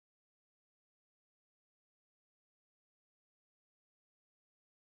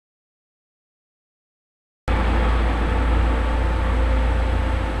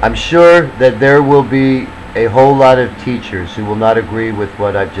I'm sure that there will be a whole lot of teachers who will not agree with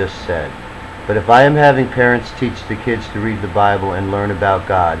what I've just said. But if I am having parents teach the kids to read the Bible and learn about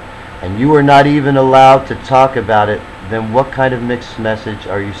God, and you are not even allowed to talk about it, then what kind of mixed message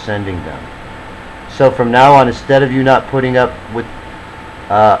are you sending them? So from now on, instead of you not putting up with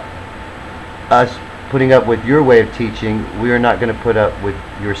us putting up with your way of teaching, we are not going to put up with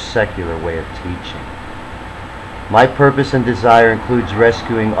your secular way of teaching. My purpose and desire includes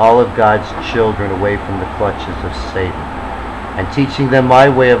rescuing all of God's children away from the clutches of Satan and teaching them my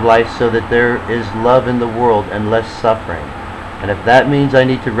way of life so that there is love in the world and less suffering. And if that means I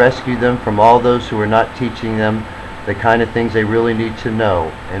need to rescue them from all those who are not teaching them the kind of things they really need to know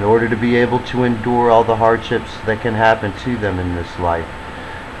in order to be able to endure all the hardships that can happen to them in this life,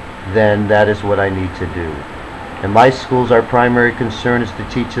 then that is what I need to do. In my schools, our primary concern is to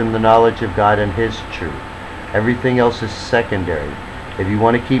teach them the knowledge of God and His truth. Everything else is secondary. If you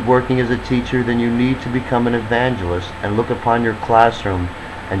want to keep working as a teacher, then you need to become an evangelist and look upon your classroom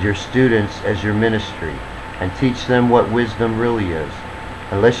and your students as your ministry and teach them what wisdom really is.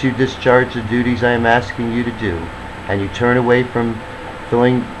 Unless you discharge the duties I am asking you to do and you turn away from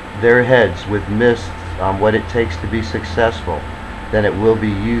filling their heads with myths on what it takes to be successful, then it will be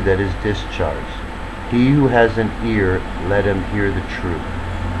you that is discharged. He who has an ear, let him hear the truth.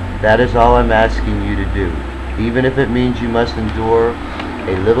 That is all I'm asking you to do, even if it means you must endure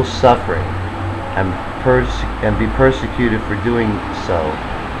a little suffering and be persecuted for doing so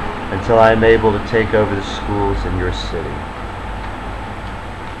until I am able to take over the schools in your city.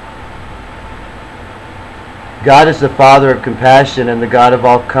 God is the Father of compassion and the God of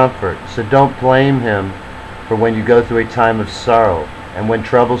all comfort, so don't blame Him for when you go through a time of sorrow and when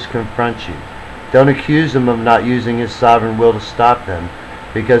troubles confront you. Don't accuse Him of not using His sovereign will to stop them,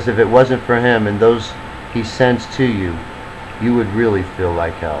 because if it wasn't for Him and those He sends to you, you would really feel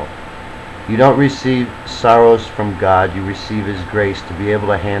like hell. You don't receive sorrows from God, you receive His grace to be able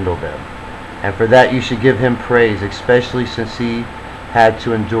to handle them. And for that you should give Him praise, especially since He had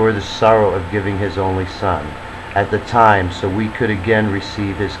to endure the sorrow of giving His only Son at the time so we could again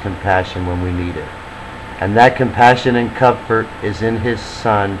receive His compassion when we need it. And that compassion and comfort is in His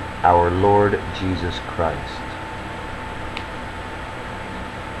Son, our Lord Jesus Christ.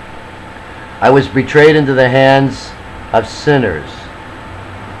 I was betrayed into the hands of sinners.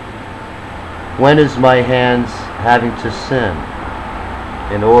 When is my hands having to sin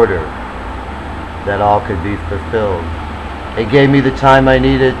in order that all could be fulfilled? It gave me the time I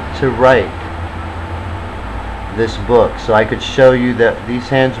needed to write this book so I could show you that these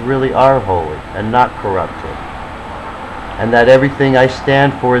hands really are holy and not corrupted, and that everything I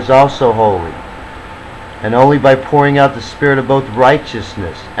stand for is also holy. And only by pouring out the Spirit of both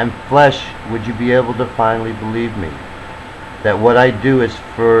righteousness and flesh would you be able to finally believe me, that what I do is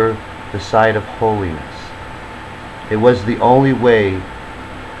for the side of holiness. It was the only way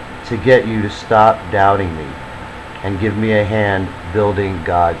to get you to stop doubting me and give me a hand building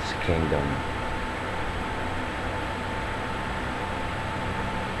God's kingdom.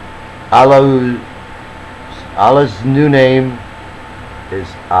 Allah's new name is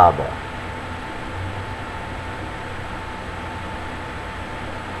Abba.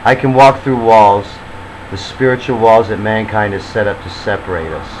 I can walk through walls, the spiritual walls that mankind has set up to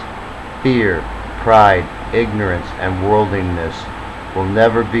separate us. Fear, pride, ignorance, and worldliness will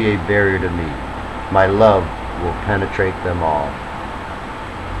never be a barrier to me. My love will penetrate them all.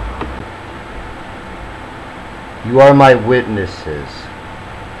 You are my witnesses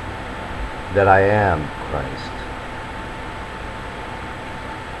that I am Christ.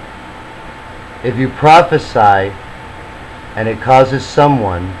 If you prophesy and it causes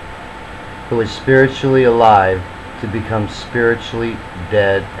someone who is spiritually alive to become spiritually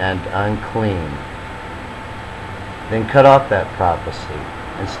dead and unclean, then cut off that prophecy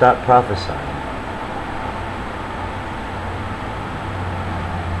and stop prophesying.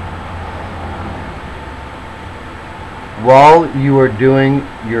 While you are doing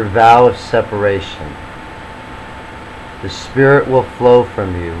your vow of separation, the Spirit will flow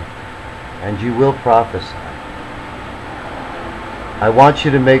from you and you will prophesy. I want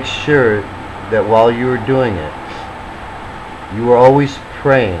you to make sure that while you are doing it, you are always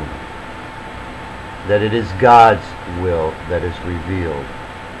praying that it is God's will that is revealed.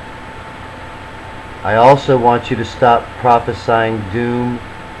 I also want you to stop prophesying doom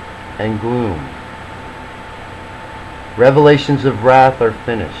and gloom. Revelations of wrath are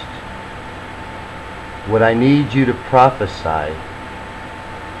finished. What I need you to prophesy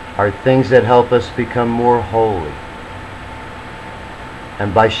are things that help us become more holy,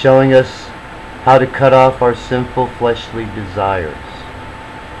 and by showing us how to cut off our sinful fleshly desires.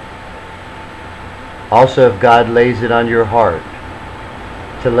 Also, if God lays it on your heart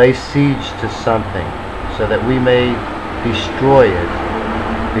to lay siege to something so that we may destroy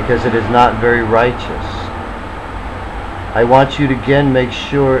it because it is not very righteous, I want you to again make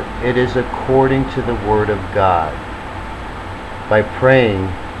sure it is according to the Word of God by praying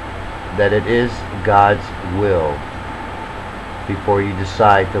that it is God's will before you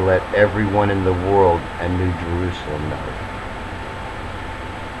decide to let everyone in the world and New Jerusalem know.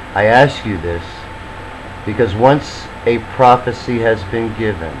 I ask you this because once a prophecy has been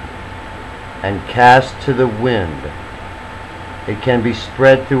given and cast to the wind, it can be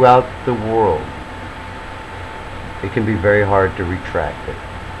spread throughout the world. It can be very hard to retract it.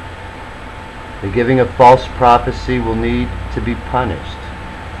 The giving of false prophecy will need to be punished.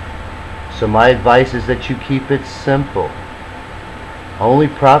 So my advice is that you keep it simple. Only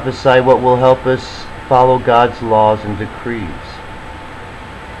prophesy what will help us follow God's laws and decrees.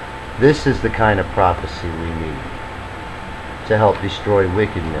 This is the kind of prophecy we need to help destroy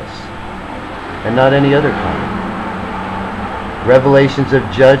wickedness, and not any other kind. Revelations of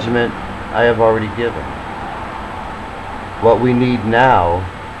judgment I have already given. What we need now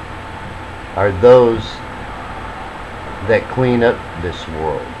are those that clean up this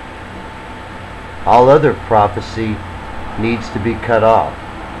world. All other prophecy needs to be cut off.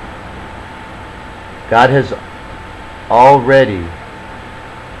 God has already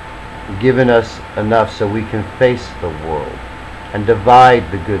given us enough so we can face the world and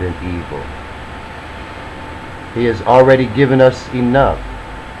divide the good and evil. He has already given us enough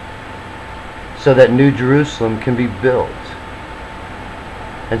so that New Jerusalem can be built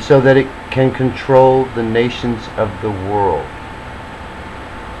and so that it can control the nations of the world.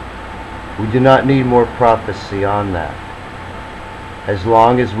 We do not need more prophecy on that, as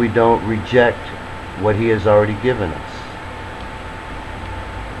long as we don't reject what He has already given us.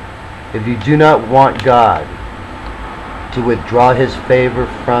 If you do not want God to withdraw His favor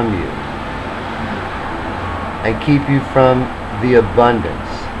from you and keep you from the abundance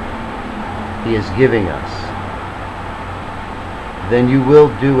He is giving us, then you will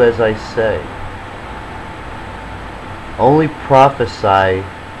do as I say. Only prophesy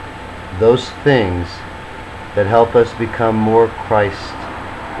those things that help us become more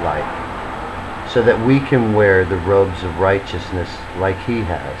Christ-like, so that we can wear the robes of righteousness like He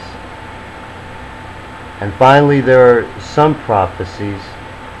has. And finally, there are some prophecies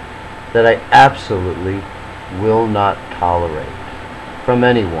that I absolutely will not tolerate from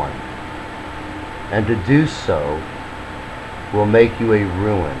anyone, and to do so will make you a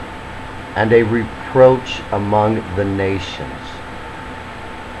ruin and a reproach among the nations.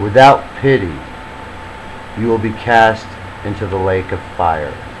 Without pity, you will be cast into the lake of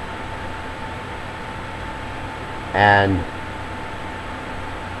fire. And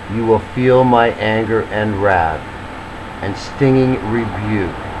you will feel my anger and wrath and stinging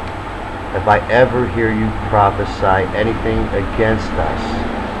rebuke if I ever hear you prophesy anything against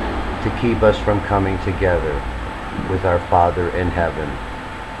us to keep us from coming together with our Father in heaven.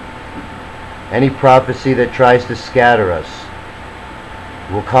 Any prophecy that tries to scatter us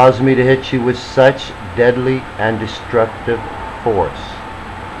will cause me to hit you with such deadly and destructive force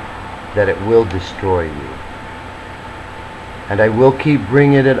that it will destroy you. And I will keep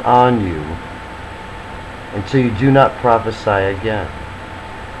bringing it on you until you do not prophesy again.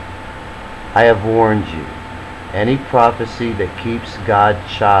 I have warned you, any prophecy that keeps God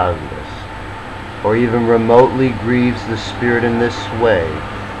childless or even remotely grieves the Spirit in this way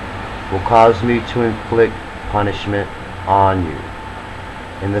will cause me to inflict punishment on you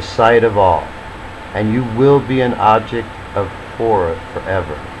in the sight of all, and you will be an object of horror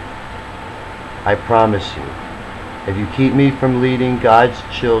forever. I promise you, if you keep me from leading God's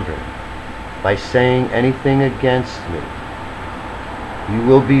children by saying anything against me, you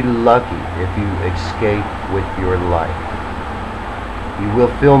will be lucky if you escape with your life. You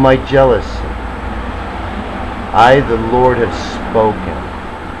will feel my jealousy. I, the Lord, have spoken,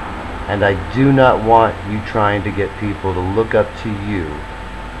 and I do not want you trying to get people to look up to you,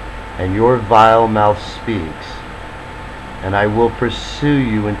 and your vile mouth speaks, and I will pursue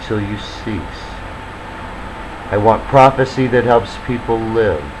you until you cease. I want prophecy that helps people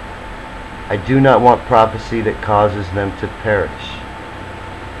live. I do not want prophecy that causes them to perish.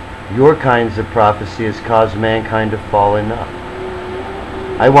 Your kinds of prophecy has caused mankind to fall enough.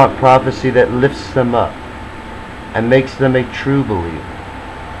 I want prophecy that lifts them up and makes them a true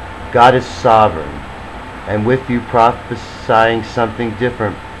believer. God is sovereign, and with you prophesying something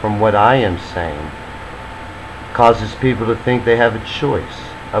different from what I am saying causes people to think they have a choice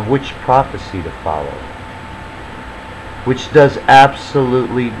of which prophecy to follow, which does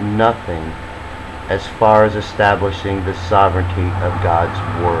absolutely nothing as far as establishing the sovereignty of God's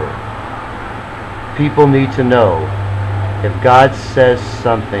Word. People need to know if God says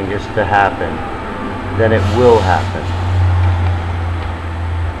something is to happen, then it will happen.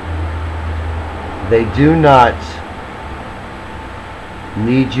 They do not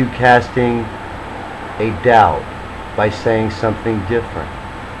need you casting a doubt by saying something different.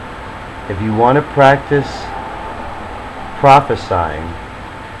 If you want to practice prophesying,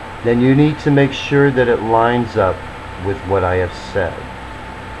 then you need to make sure that it lines up with what I have said,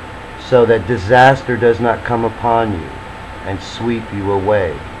 so that disaster does not come upon you and sweep you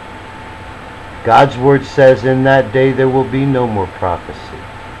away. God's Word says in that day there will be no more prophecy,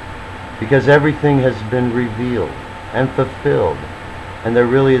 because everything has been revealed and fulfilled, and there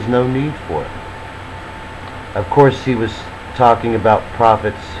really is no need for it. Of course, he was talking about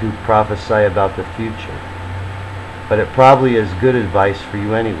prophets who prophesy about the future, but it probably is good advice for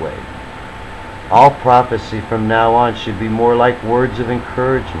you anyway. All prophecy from now on should be more like words of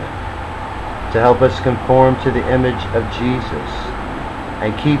encouragement to help us conform to the image of Jesus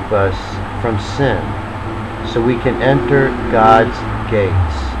and keep us from sin, so we can enter God's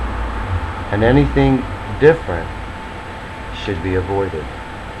gates, and anything different should be avoided.